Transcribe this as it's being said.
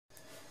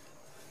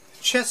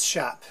Chess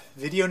Shop,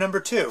 video number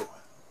 2.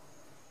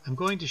 I'm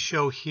going to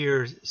show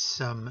here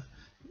some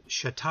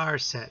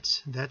Shatar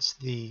sets. That's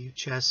the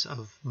chess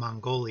of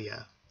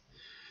Mongolia.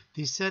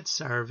 These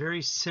sets are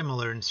very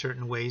similar in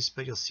certain ways,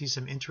 but you'll see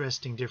some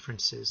interesting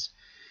differences.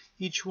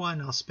 Each one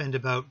I'll spend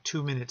about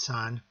 2 minutes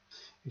on,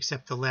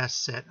 except the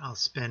last set I'll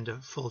spend a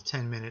full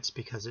 10 minutes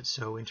because it's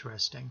so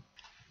interesting.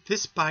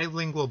 This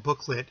bilingual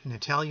booklet in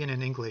Italian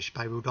and English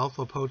by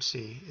Rodolfo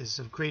Pozzi is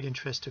of great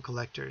interest to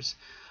collectors.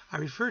 I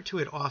refer to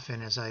it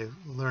often as I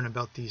learn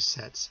about these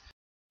sets.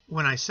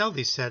 When I sell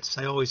these sets,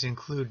 I always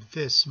include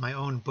this, my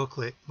own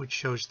booklet, which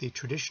shows the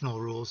traditional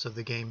rules of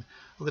the game,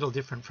 a little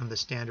different from the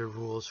standard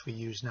rules we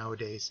use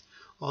nowadays,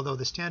 although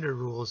the standard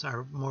rules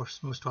are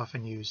most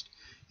often used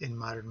in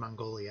modern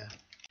Mongolia.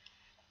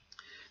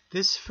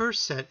 This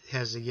first set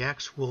has a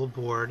yak's wool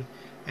board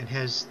and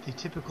has the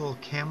typical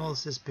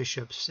camels as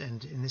bishops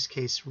and, in this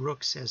case,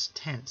 rooks as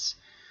tents.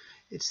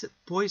 It's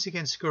boys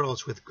against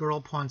girls with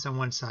girl pawns on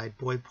one side,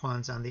 boy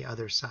pawns on the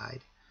other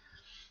side.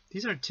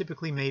 These are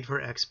typically made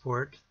for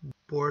export. The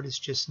board is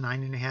just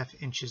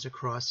 9.5 inches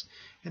across,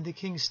 and the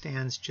king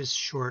stands just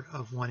short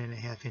of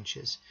 1.5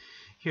 inches.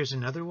 Here's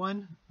another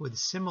one with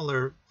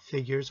similar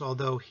figures,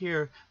 although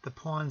here the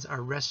pawns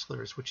are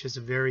wrestlers, which is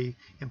a very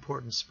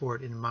important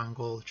sport in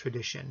Mongol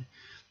tradition.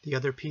 The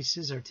other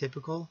pieces are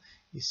typical.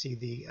 You see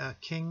the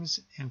kings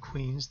and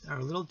queens are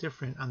a little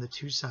different on the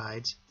two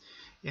sides,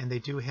 and they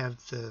do have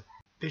the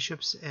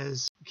bishops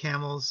as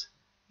camels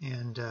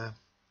and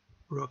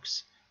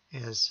rooks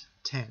as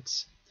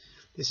tents.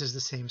 This is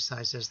the same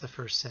size as the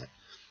first set.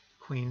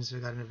 Queens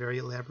have got a very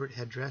elaborate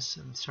headdress.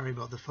 I'm sorry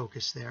about the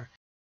focus there.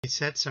 These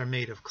sets are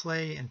made of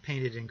clay and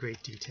painted in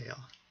great detail.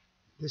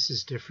 This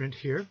is different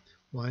here.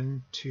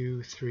 1,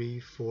 2, 3,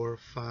 4,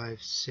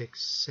 5,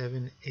 6,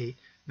 7, 8,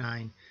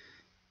 9,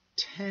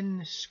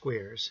 10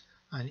 squares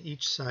on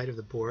each side of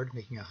the board,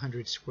 making a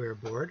 100 square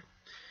board.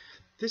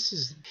 This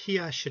is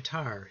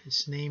Hiashatar.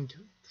 It's named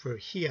for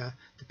Hia,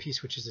 the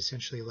piece which is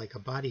essentially like a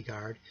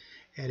bodyguard,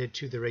 added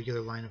to the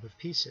regular lineup of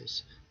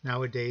pieces.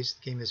 Nowadays,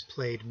 the game is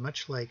played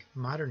much like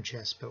modern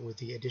chess, but with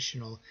the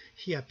additional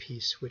Hia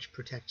piece which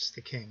protects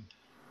the king.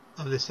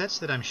 Of the sets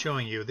that I'm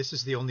showing you, this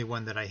is the only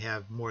one that I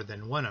have more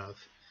than one of.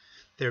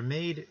 They're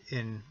made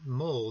in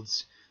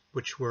molds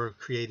which were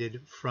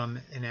created from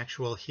an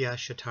actual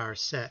Hiashatar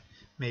set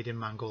made in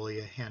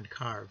Mongolia,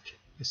 hand-carved.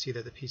 You see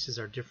that the pieces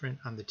are different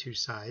on the two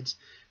sides.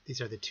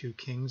 These are the two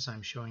kings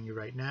I'm showing you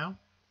right now.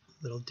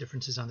 Little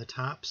differences on the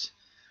tops.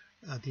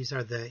 These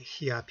are the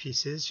Hia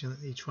pieces.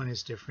 Each one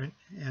is different.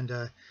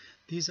 And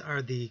these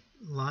are the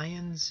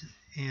lions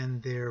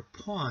and their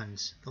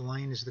pawns. The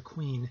lion is the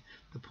queen.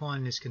 The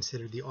pawn is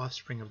considered the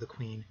offspring of the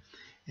queen.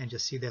 And you'll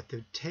see that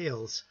the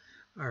tails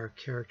are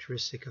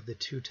characteristic of the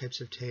two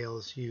types of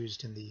tails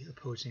used in the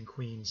opposing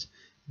queens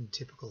in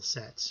typical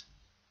sets.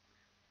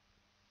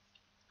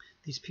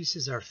 These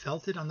pieces are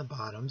felted on the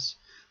bottoms.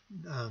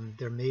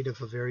 They're made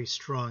of a very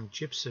strong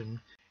gypsum,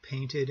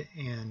 painted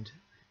and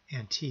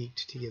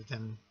antiqued to give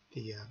them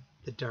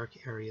the dark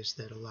areas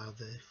that allow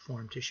the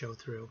form to show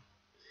through.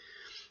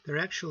 They're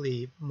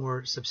actually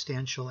more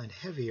substantial and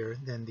heavier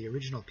than the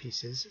original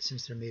pieces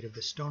since they're made of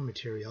the stone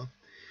material.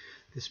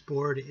 This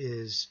board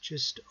is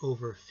just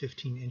over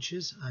 15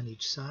 inches on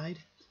each side.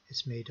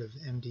 It's made of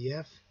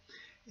MDF,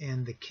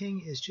 and the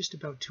king is just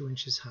about 2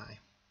 inches high.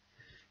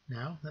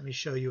 Now let me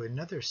show you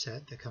another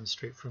set that comes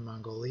straight from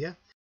Mongolia.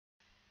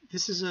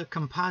 This is a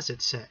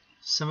composite set.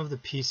 Some of the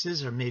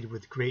pieces are made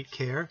with great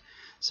care.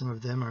 Some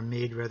of them are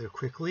made rather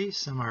quickly.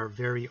 Some are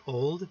very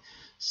old.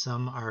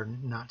 Some are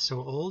not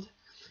so old.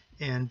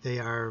 And they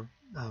are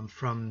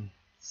from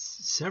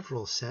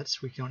several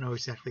sets. We don't know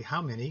exactly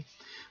how many.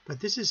 But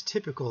this is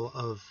typical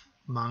of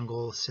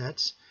Mongol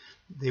sets.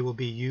 They will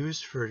be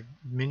used for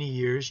many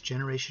years,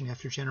 generation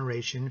after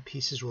generation.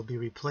 Pieces will be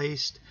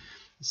replaced.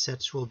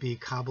 Sets will be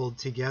cobbled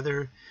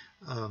together,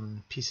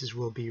 pieces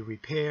will be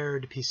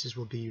repaired, pieces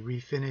will be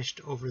refinished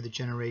over the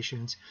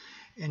generations.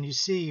 And you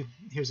see,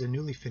 here's a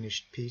newly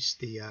finished piece,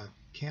 the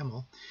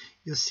camel.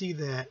 You'll see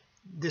that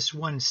this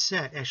one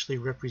set actually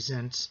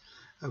represents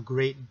a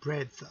great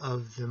breadth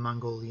of the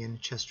Mongolian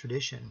chess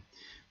tradition.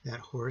 That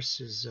horse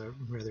is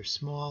rather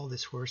small.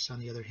 This horse, on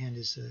the other hand,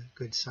 is a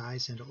good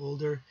size and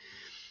older.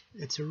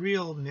 It's a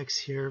real mix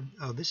here.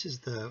 This is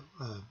the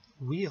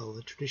wheel,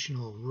 the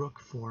traditional rook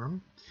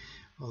form.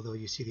 Although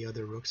you see the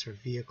other rooks are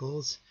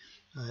vehicles.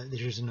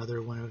 There's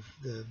another one of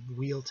the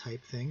wheel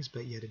type things,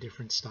 but yet a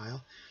different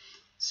style.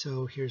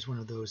 So here's one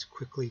of those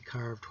quickly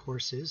carved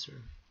horses,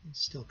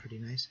 it's still pretty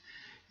nice,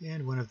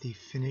 and one of the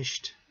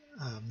finished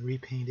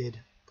repainted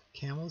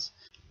camels.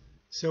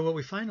 So what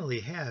we finally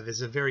have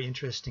is a very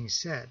interesting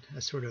set,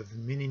 a sort of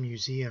mini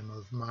museum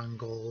of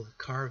Mongol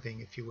carving,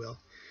 if you will.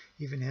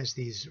 Even has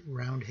these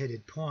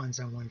round-headed pawns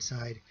on one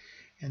side,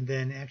 and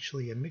then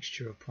actually a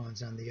mixture of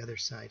pawns on the other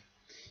side.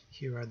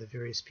 Here are the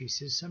various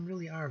pieces. Some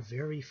really are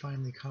very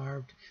finely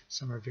carved.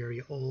 Some are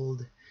very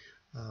old.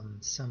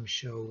 Some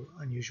show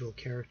unusual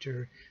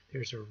character.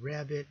 There's a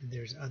rabbit,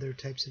 there's other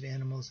types of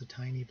animals, a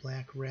tiny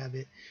black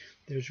rabbit.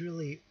 There's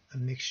really a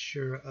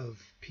mixture of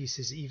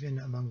pieces even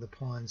among the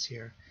pawns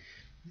here.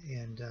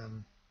 And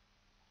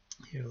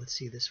here, let's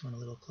see this one a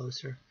little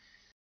closer.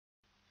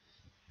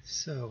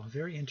 So,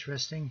 very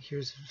interesting.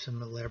 Here's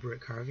some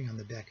elaborate carving on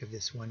the back of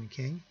this one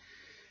king.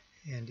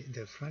 And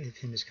the front of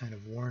him is kind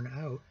of worn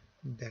out.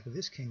 The back of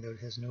this king, though, it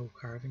has no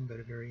carving, but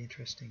a very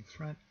interesting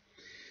front.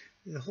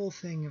 The whole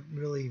thing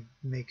really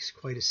makes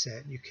quite a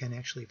set. You can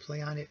actually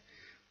play on it,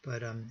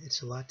 but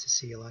it's a lot to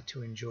see, a lot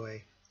to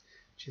enjoy.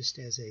 Just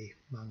as a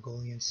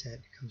Mongolian set,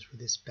 it comes with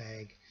this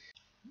bag.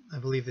 I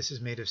believe this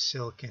is made of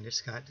silk, and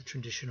it's got the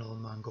traditional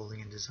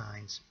Mongolian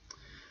designs.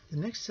 The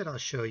next set I'll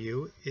show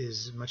you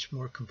is much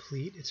more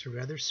complete. It's a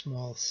rather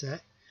small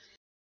set,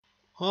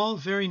 all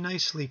very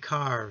nicely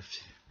carved.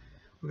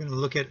 We're going to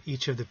look at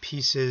each of the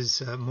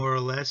pieces more or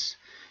less.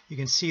 You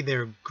can see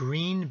they're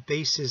green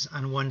bases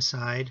on one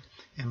side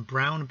and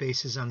brown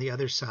bases on the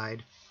other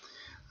side.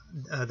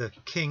 The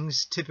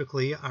kings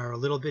typically are a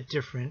little bit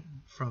different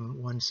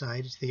from one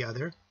side to the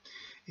other,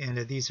 and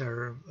these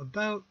are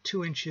about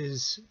 2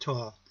 inches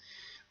tall,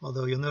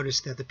 although you'll notice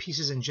that the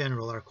pieces in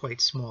general are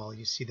quite small.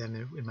 You see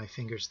them in my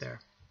fingers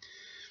there.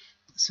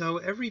 So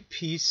every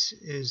piece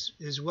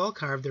is well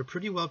carved. They're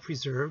pretty well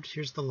preserved.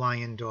 Here's the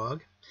lion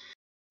dog,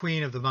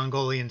 queen of the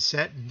Mongolian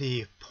set.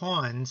 The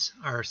pawns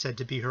are said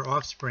to be her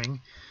offspring,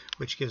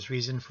 which gives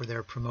reason for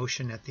their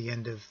promotion at the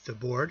end of the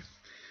board.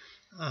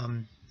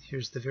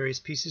 Here's the various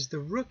pieces. The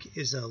rook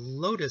is a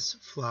lotus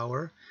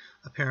flower,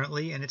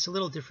 apparently, and it's a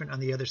little different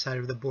on the other side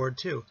of the board,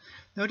 too.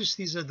 Notice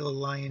these are the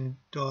lion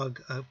dog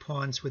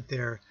pawns with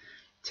their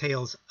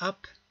tails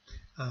up.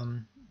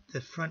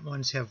 The front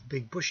ones have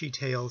big bushy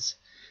tails.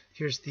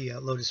 Here's the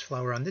lotus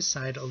flower on this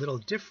side, a little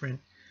different,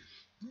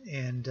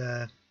 and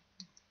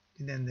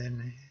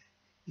then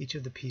each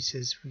of the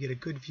pieces, we get a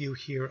good view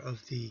here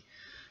of the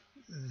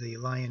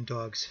lion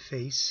dog's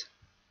face.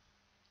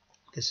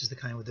 This is the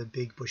kind with a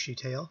big bushy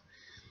tail,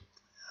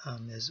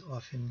 as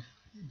often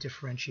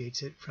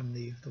differentiates it from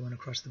the one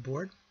across the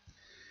board.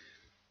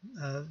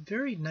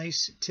 Very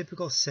nice,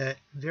 typical set,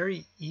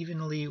 very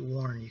evenly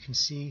worn. You can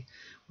see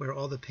where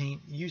all the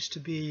paint used to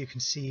be. You can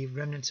see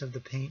remnants of the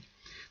paint.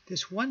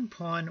 This one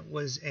pawn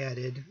was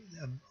added,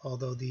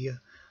 although the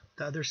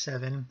other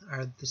 7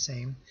 are the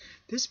same.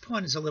 This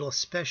pawn is a little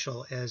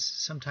special, as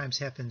sometimes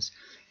happens.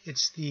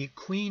 It's the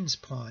queen's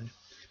pawn,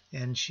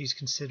 and she's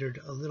considered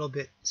a little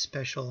bit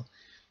special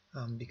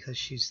because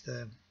she's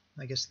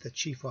I guess the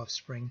chief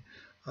offspring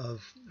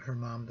of her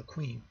mom, the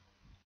queen.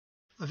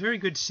 A very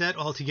good set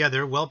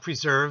altogether, well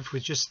preserved,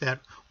 with just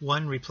that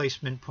one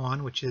replacement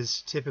pawn, which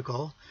is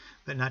typical,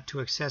 but not too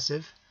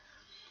excessive.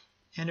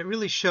 And it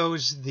really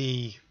shows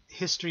the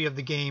history of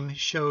the game,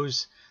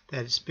 shows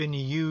that it's been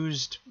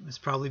used, it's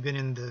probably been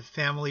in the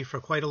family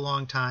for quite a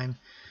long time,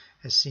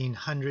 has seen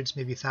hundreds,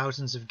 maybe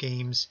thousands of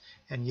games,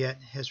 and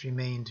yet has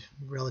remained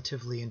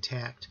relatively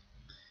intact.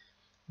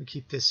 We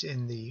keep this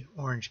in the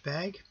orange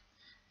bag,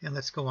 and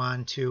let's go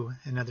on to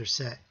another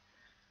set.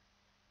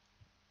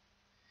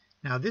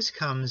 Now this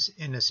comes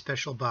in a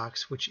special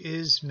box, which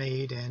is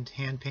made and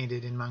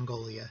hand-painted in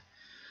Mongolia.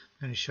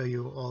 I'm going to show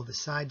you all the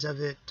sides of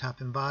it,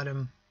 top and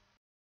bottom.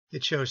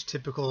 It shows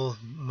typical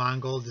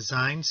Mongol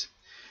designs.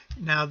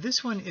 Now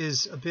this one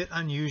is a bit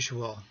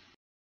unusual.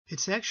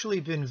 It's actually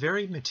been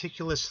very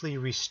meticulously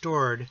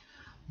restored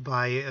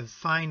by a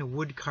fine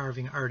wood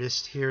carving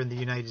artist here in the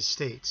United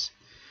States.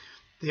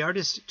 The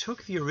artist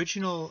took the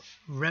original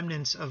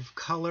remnants of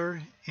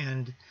color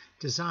and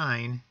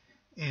design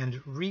and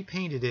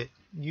repainted it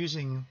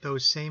using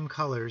those same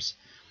colors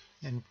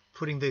and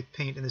putting the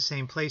paint in the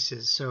same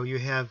places. So you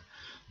have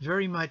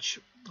very much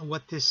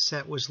what this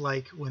set was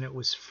like when it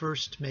was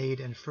first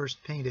made and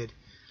first painted,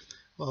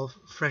 well,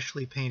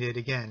 freshly painted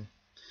again.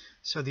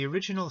 So the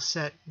original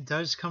set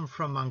does come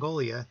from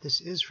Mongolia. This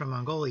is from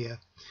Mongolia,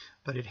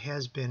 but it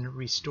has been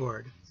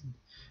restored. It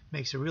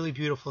makes a really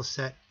beautiful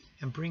set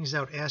and brings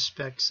out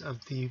aspects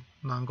of the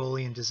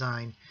Mongolian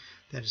design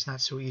that is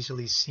not so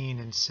easily seen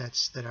in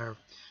sets that are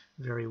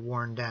very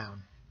worn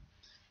down.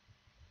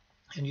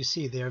 And you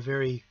see they are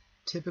very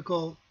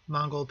typical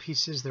Mongol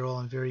pieces. They're all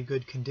in very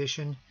good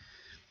condition.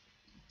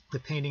 The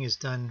painting is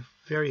done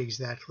very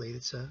exactly.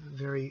 It's a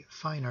very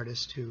fine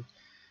artist who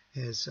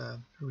has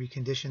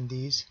reconditioned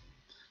these.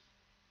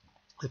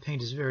 The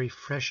paint is very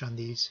fresh on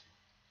these,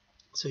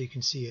 so you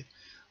can see it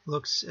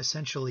looks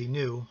essentially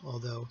new,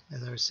 although,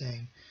 as I was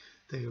saying,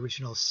 the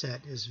original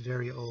set is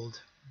very old.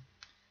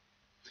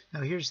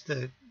 Now here's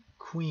the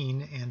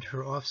queen and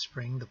her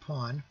offspring, the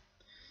pawn.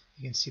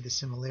 You can see the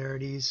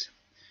similarities.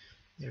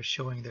 They're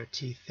showing their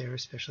teeth there,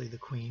 especially the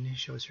queen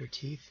shows her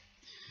teeth.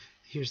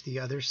 Here's the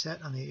other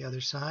set on the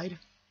other side.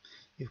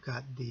 You've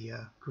got the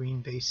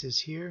green bases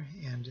here,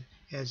 and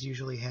as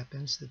usually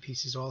happens, the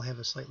pieces all have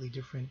a slightly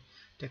different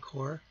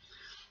decor.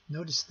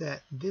 Notice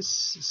that this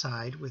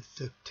side, with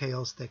the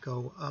tails that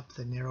go up,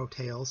 the narrow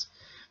tails,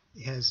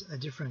 has a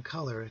different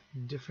color, a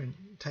different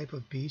type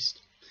of beast.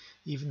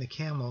 Even the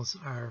camels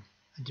are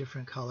a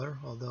different color,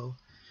 although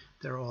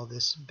They're all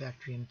this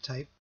Bactrian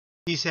type.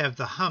 These have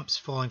the humps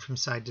falling from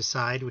side to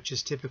side, which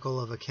is typical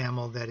of a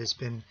camel that has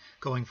been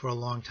going for a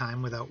long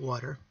time without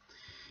water.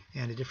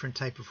 And a different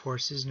type of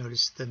horses.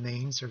 Notice the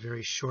manes are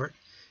very short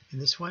in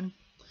this one.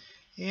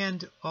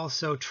 And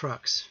also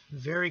trucks.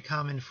 Very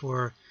common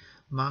for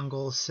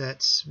Mongol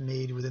sets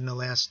made within the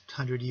last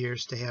 100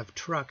 years to have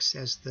trucks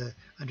as the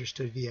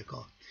understood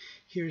vehicle.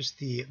 Here's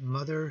the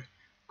mother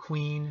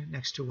queen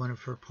next to one of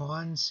her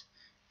pawns,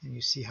 and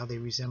you see how they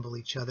resemble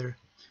each other,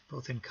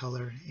 both in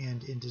color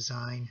and in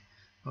design,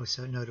 most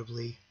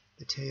notably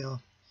the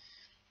tail.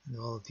 And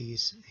all of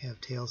these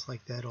have tails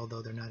like that,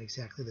 although they're not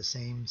exactly the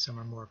same. Some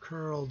are more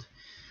curled.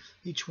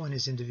 Each one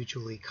is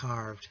individually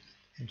carved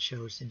and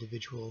shows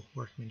individual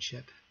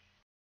workmanship.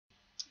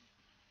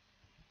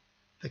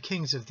 The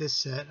kings of this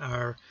set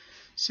are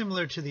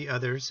similar to the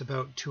others,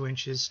 about 2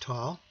 inches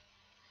tall.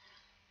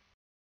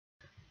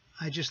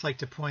 I'd just like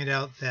to point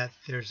out that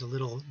there's a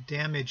little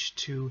damage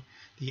to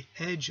the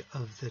edge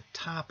of the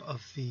top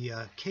of the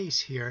case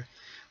here,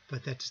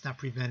 but that does not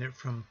prevent it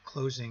from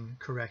closing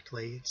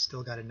correctly. It's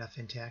still got enough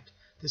intact.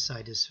 This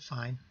side is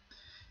fine.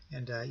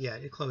 And yeah,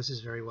 it closes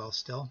very well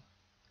still.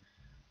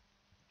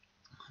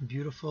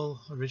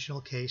 Beautiful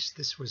original case.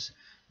 This was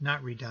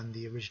not redone.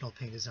 The original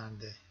paint is on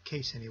the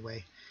case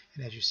anyway,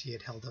 and as you see,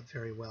 it held up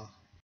very well.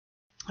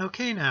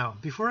 Okay, now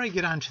before I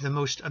get on to the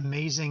most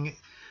amazing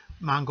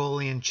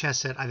Mongolian chess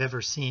set I've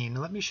ever seen,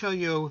 let me show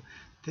you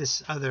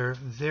this other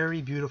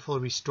very beautiful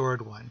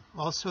restored one.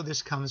 Also,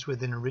 this comes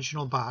with an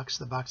original box.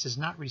 The box is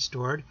not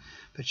restored,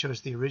 but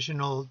shows the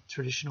original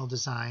traditional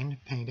design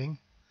painting.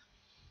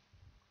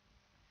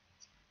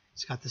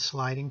 It's got the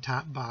sliding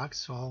top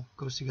box, all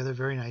goes together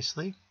very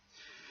nicely.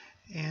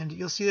 And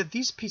you'll see that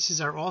these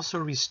pieces are also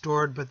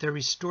restored, but they're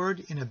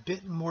restored in a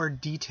bit more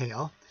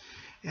detail.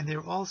 And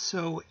they're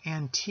also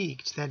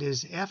antiqued. That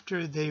is,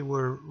 after they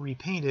were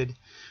repainted,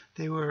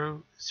 they were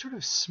sort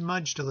of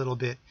smudged a little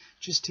bit,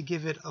 just to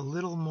give it a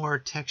little more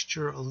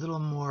texture, a little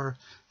more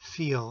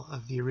feel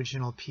of the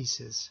original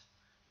pieces.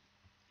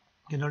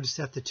 You'll notice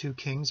that the two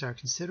kings are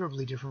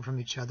considerably different from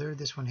each other.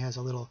 This one has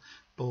a little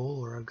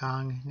bowl or a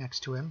gong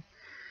next to him.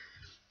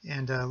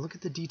 And look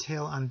at the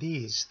detail on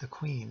these, the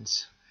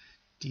queens.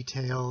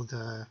 Detailed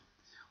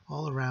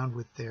all around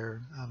with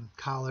their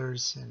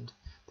collars and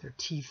their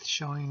teeth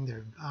showing,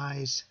 their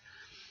eyes.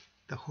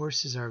 The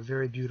horses are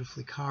very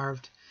beautifully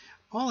carved.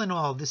 All in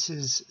all, this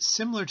is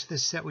similar to the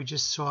set we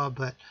just saw,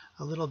 but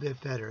a little bit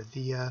better.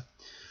 The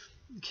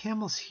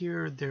camels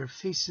here, their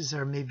faces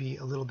are maybe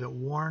a little bit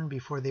worn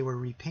before they were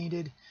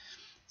repainted,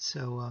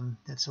 so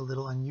that's a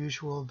little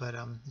unusual, but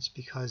it's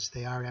because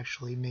they are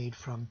actually made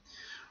from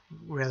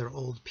rather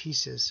old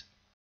pieces.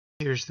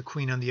 Here's the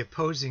queen on the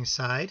opposing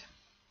side.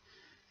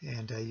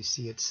 And you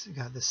see it's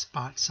got the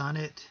spots on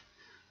it,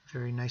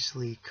 very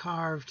nicely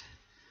carved.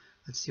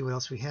 Let's see what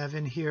else we have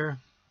in here.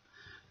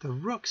 The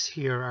rooks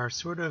here are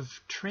sort of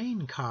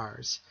train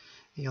cars.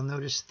 You'll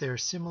notice they're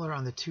similar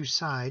on the two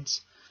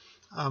sides.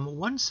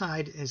 One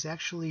side has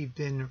actually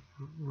been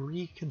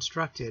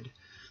reconstructed.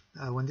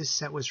 When this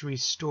set was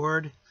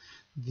restored,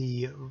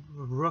 the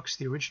rooks,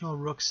 the original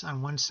rooks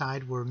on one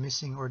side were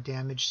missing or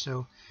damaged,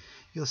 so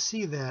you'll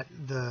see that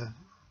the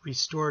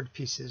restored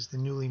pieces, the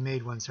newly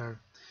made ones, are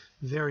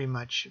very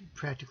much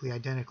practically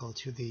identical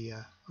to the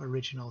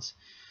originals.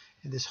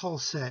 And this whole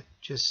set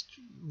just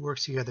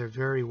works together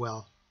very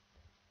well.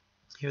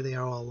 Here they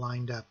are all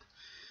lined up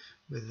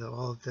with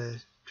all of the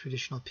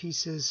traditional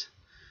pieces,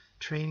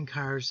 train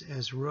cars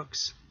as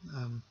rooks.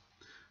 I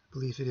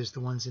believe it is the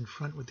ones in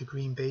front with the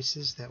green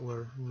bases that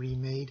were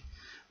remade,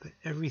 but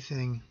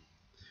everything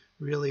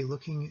really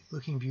looking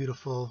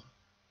beautiful,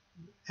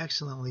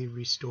 excellently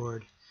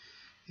restored,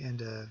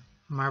 and a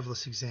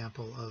marvelous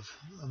example of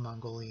a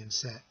Mongolian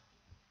set.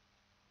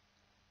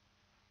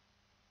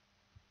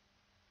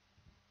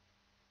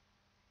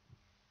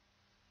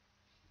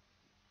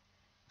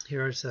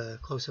 Here's a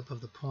close-up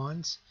of the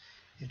pawns.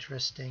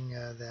 Interesting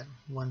that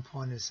one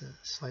pawn is a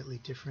slightly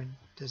different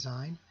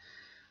design.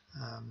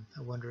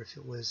 I wonder if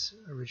it was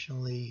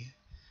originally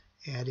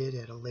added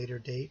at a later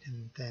date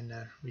and then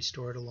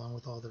restored along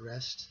with all the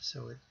rest,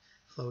 so it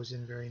flows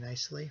in very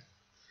nicely.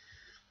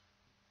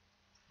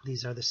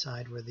 These are the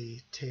side where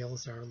the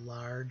tails are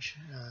large,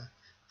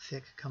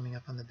 thick, coming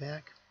up on the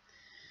back.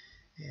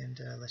 And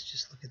let's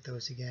just look at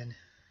those again.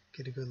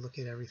 Get a good look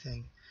at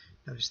everything.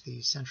 Notice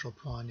the central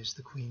pawn is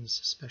the queen's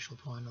special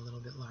pawn, a little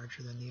bit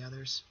larger than the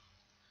others.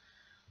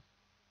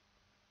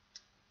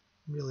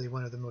 Really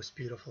one of the most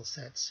beautiful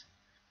sets.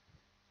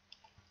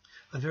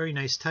 A very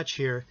nice touch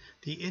here,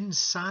 the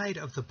inside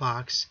of the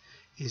box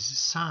is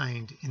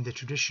signed in the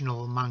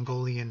traditional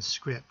Mongolian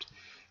script.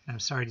 And I'm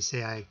sorry to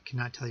say I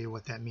cannot tell you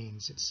what that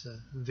means. It's a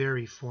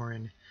very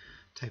foreign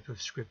type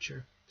of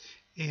scripture.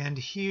 And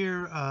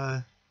here,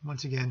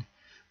 once again,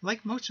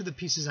 like most of the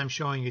pieces I'm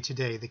showing you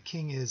today, the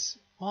king is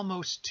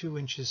almost 2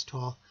 inches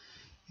tall,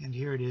 and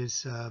here it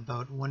is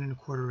about 1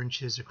 1/4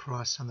 inches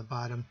across on the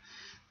bottom.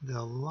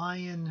 The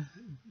lion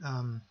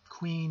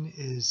queen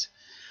is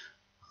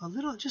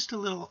just a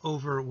little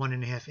over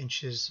 1.5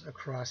 inches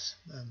across.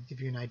 Give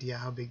you an idea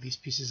how big these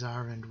pieces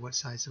are and what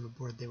size of a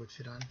board they would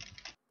fit on.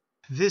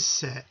 This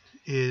set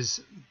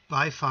is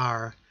by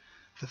far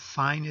the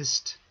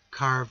finest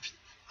carved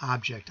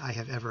object I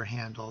have ever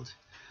handled.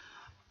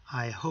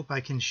 I hope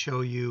I can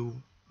show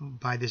you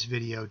by this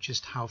video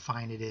just how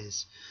fine it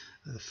is.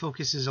 The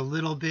focus is a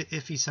little bit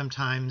iffy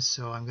sometimes,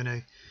 so I'm going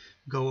to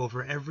go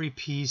over every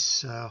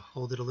piece,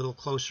 hold it a little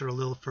closer, a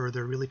little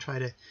further, really try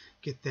to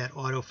get that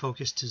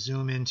autofocus to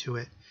zoom into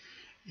it.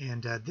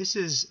 And this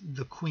is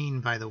the Queen,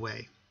 by the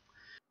way.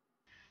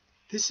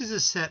 This is a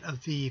set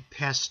of the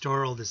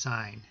Pastoral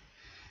design.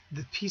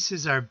 The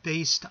pieces are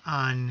based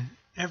on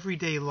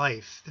everyday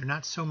life. They're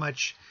not so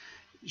much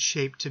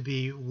shaped to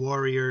be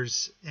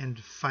warriors and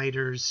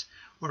fighters,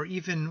 or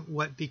even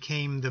what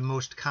became the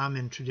most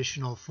common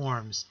traditional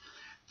forms.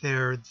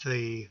 They're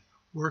the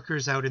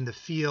workers out in the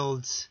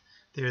fields,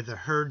 they're the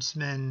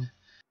herdsmen.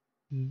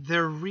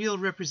 They're real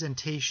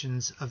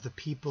representations of the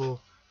people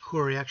who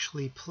are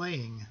actually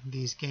playing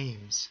these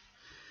games.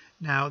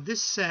 Now,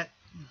 this set,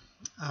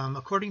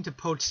 according to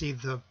Postal,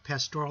 the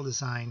Pastoral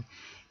design,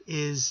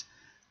 is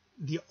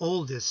the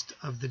oldest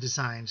of the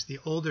designs. The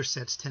older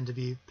sets tend to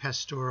be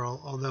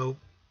pastoral, although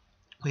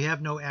we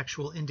have no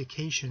actual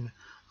indication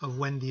of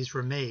when these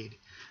were made.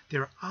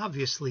 They're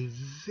obviously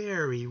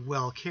very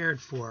well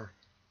cared for.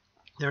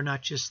 They're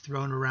not just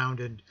thrown around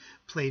and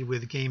played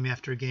with game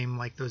after game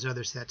like those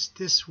other sets.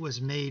 This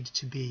was made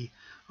to be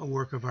a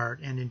work of art,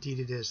 and indeed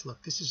it is.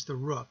 Look, this is the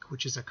rook,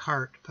 which is a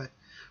cart, but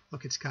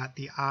look, it's got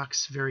the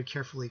ox very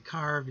carefully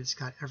carved. It's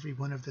got every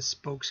one of the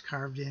spokes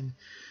carved in.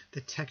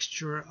 The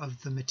texture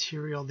of the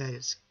material that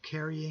it's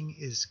carrying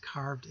is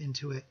carved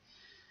into it.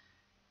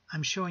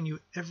 I'm showing you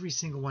every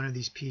single one of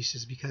these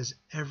pieces because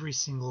every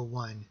single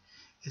one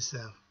is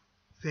a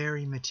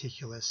very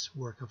meticulous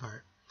work of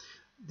art.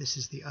 This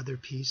is the other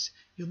piece.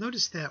 You'll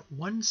notice that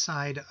one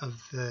side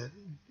of the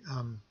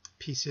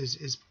pieces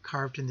is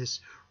carved in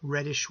this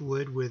reddish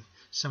wood with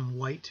some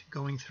white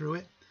going through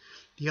it.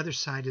 The other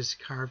side is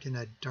carved in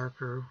a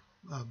darker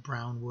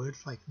brown wood,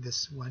 like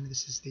this one.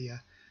 This is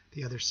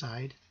the other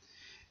side.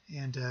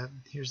 And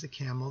here's the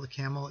camel. The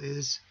camel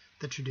is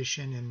the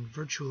tradition in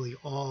virtually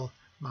all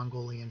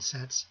Mongolian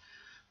sets.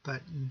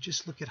 But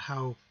just look at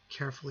how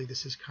carefully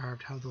this is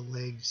carved, how the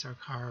legs are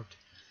carved.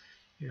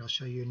 Here, I'll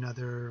show you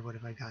another. What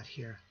have I got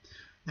here?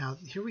 Now,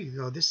 here we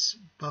go. This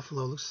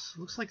buffalo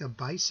looks like a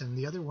bison.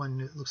 The other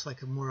one looks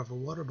like more of a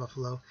water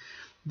buffalo.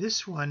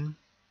 This one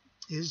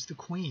is the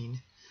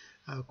Queen,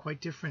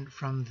 quite different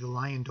from the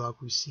lion dog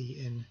we see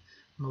in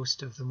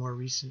most of the more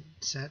recent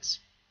sets.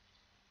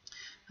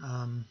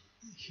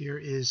 Here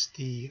is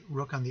the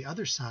rook on the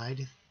other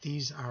side.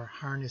 These are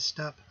harnessed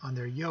up on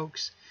their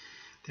yokes.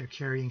 They're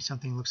carrying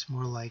something that looks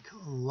more like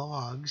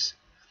logs,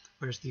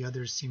 whereas the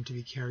others seem to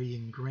be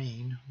carrying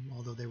grain,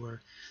 although they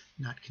were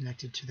not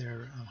connected to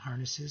their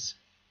harnesses.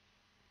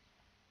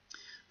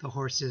 The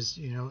horses,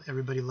 you know,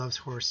 everybody loves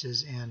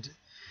horses, and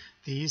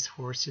these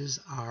horses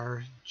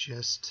are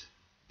just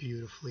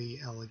beautifully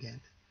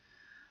elegant.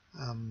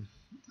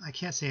 I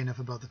can't say enough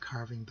about the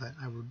carving, but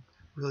I would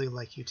really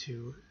like you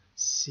to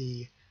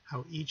see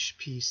how each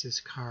piece is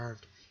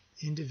carved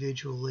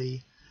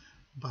individually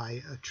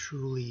by a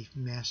truly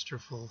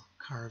masterful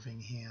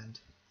carving hand.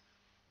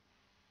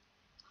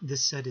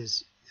 This set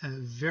is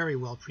very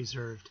well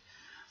preserved.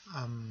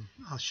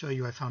 I'll show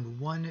you, I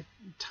found one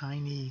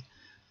tiny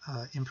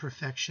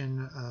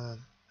imperfection,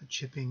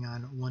 chipping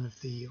on one of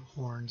the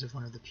horns of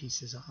one of the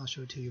pieces. I'll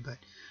show it to you, but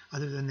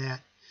other than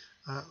that,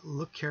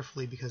 look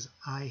carefully because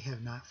I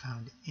have not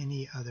found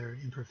any other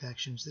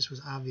imperfections. This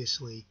was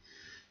obviously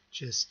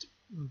just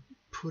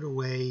put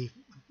away,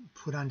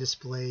 put on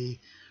display,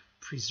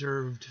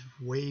 preserved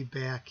way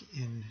back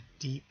in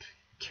deep,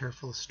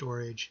 careful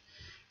storage,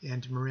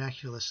 and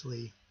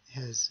miraculously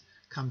has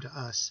come to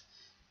us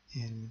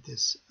in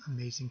this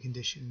amazing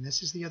condition.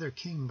 This is the other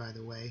king, by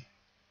the way.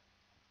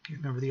 You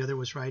remember the other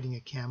was riding a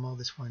camel.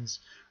 This one's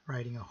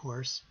riding a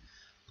horse,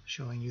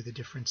 showing you the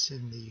difference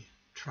in the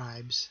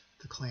tribes,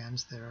 the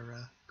clans that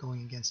are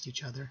going against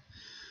each other.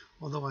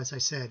 Although, as I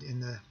said,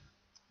 in the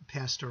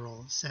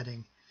pastoral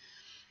setting,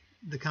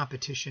 the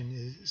competition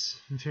is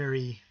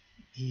very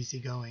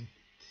easygoing.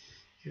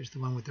 Here's the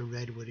one with the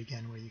redwood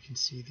again, where you can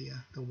see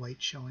the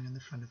white showing on the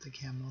front of the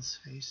camel's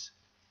face.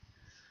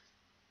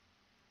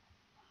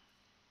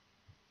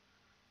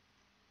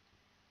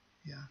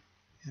 Yeah,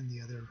 and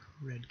the other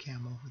red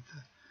camel with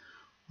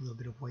a little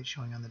bit of white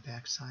showing on the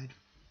back side.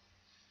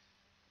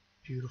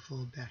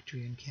 Beautiful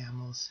Bactrian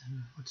camels.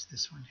 And what's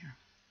this one here?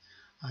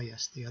 Oh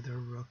yes, the other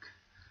rook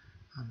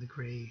on the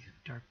gray,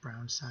 dark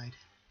brown side.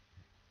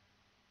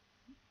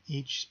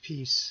 Each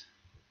piece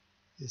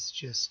is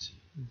just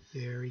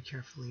very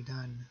carefully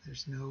done.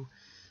 There's no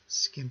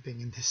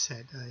skimping in this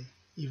set.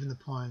 Even the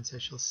pawns,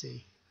 as you'll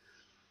see,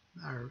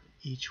 are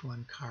each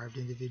one carved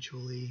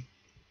individually.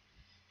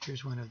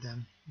 Here's one of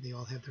them. They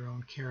all have their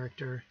own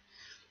character.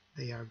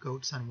 They are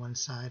goats on one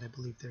side. I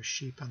believe they're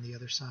sheep on the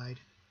other side.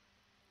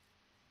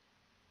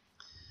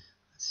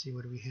 Let's see,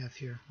 what do we have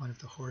here? One of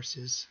the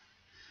horses.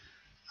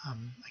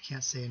 I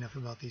can't say enough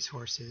about these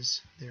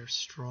horses. They're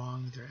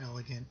strong, they're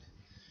elegant,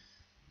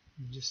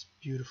 and just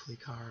beautifully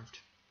carved.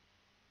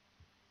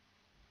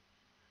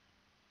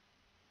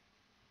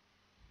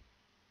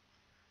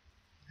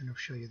 And I'll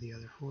show you the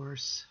other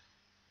horse.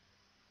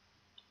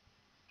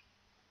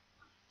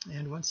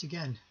 And once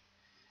again,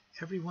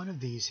 every one of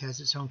these has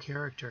its own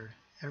character.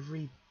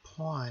 Every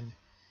pawn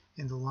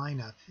in the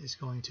lineup is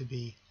going to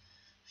be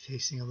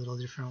facing a little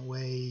different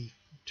way,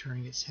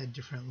 turning its head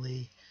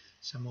differently.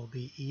 Some will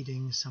be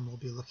eating, some will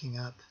be looking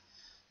up,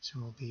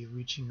 some will be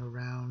reaching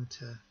around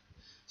to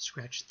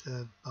scratch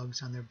the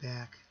bugs on their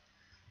back.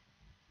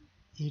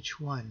 Each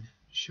one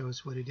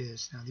shows what it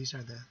is. Now these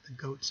are the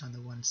goats on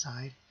the one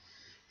side,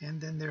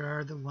 and then there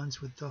are the ones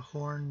with the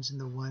horns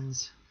and the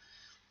ones,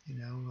 you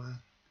know,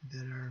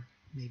 that are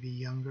maybe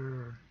younger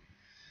or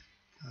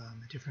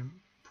a different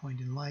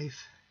point in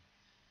life.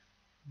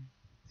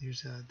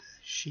 There's the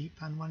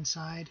sheep on one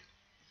side.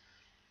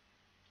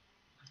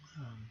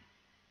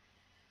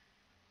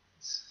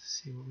 Let's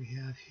see what we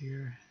have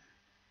here.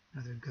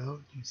 Another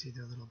goat. You can see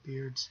their little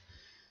beards.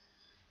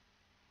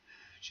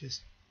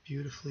 Just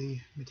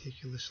beautifully,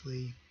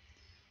 meticulously,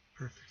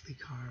 perfectly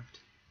carved.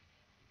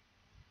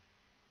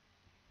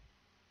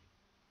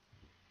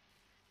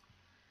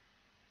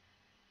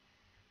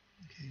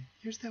 Okay,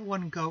 here's that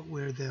one goat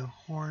where the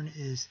horn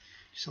is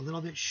just a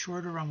little bit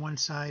shorter on one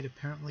side.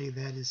 Apparently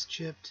that is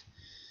chipped.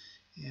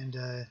 And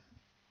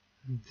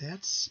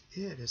that's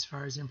it as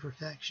far as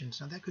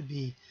imperfections. Now that could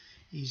be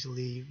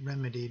easily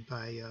remedied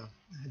by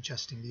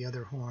adjusting the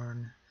other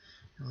horn,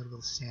 a little bit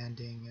of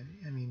sanding.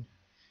 I mean,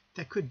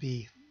 that could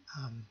be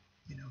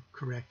you know,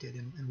 corrected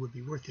and would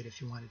be worth it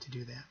if you wanted to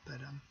do that.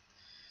 But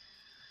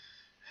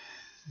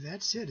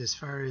that's it as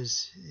far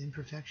as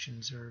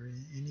imperfections or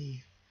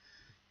any,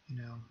 you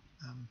know,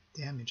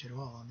 damage at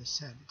all on this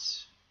set.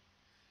 It's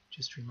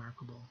just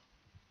remarkable.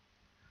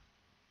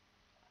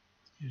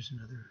 Here's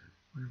another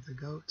one of the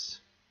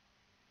goats.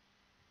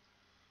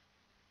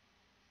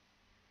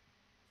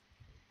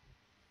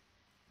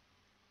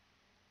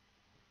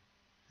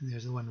 And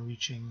there's the one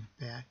reaching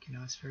back. You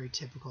know, it's very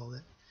typical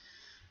that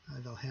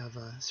they'll have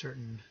a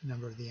certain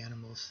number of the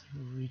animals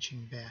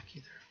reaching back,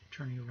 either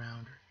turning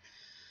around or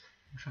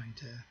trying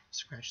to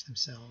scratch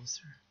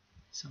themselves or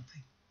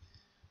something.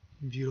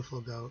 Beautiful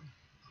goat,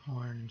 the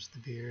horns, the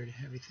beard,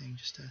 everything,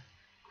 just a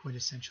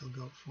quintessential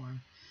goat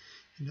form.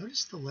 And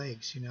notice the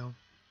legs, you know,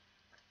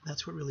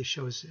 that's what really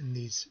shows in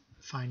these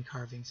fine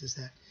carvings, is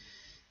that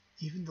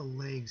even the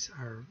legs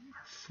are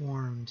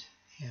formed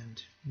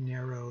and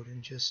narrowed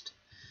and just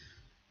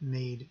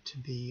made to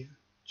be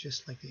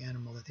just like the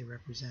animal that they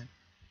represent.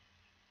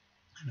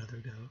 Another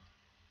goat.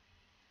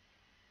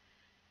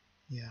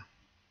 Yeah,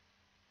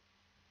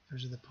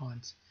 those are the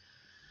pawns.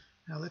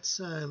 Now let's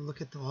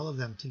look at all of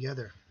them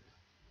together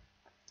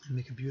and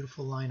make a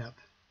beautiful lineup.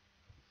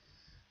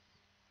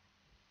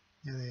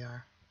 There they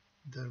are,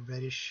 the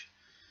reddish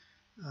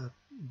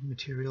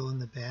material in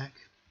the back,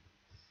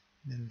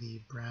 and then the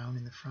brown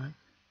in the front.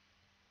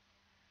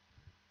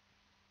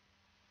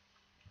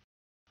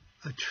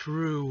 A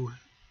true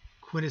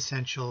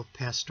quintessential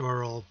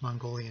pastoral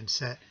Mongolian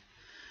set.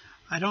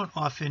 I don't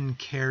often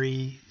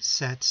carry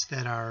sets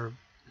that are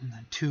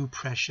too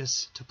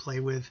precious to play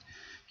with.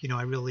 You know,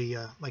 I really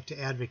like to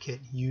advocate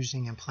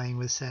using and playing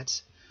with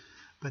sets,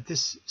 but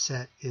this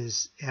set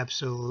is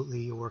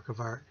absolutely a work of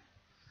art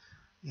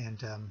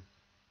and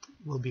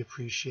will be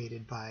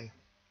appreciated by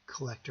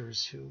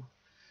collectors who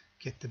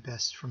get the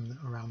best from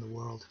around the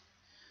world.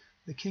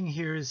 The king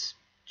here is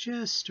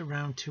just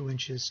around 2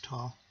 inches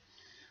tall,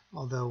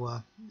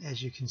 although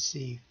as you can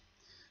see,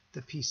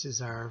 the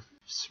pieces are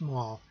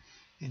small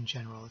in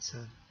general. It's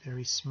a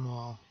very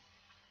small,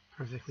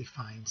 perfectly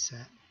fine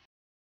set.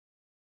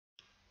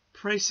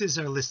 Prices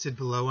are listed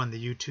below on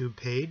the YouTube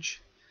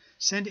page.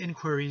 Send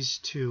inquiries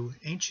to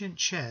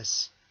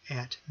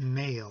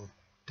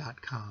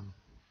AncientChess@mail.com.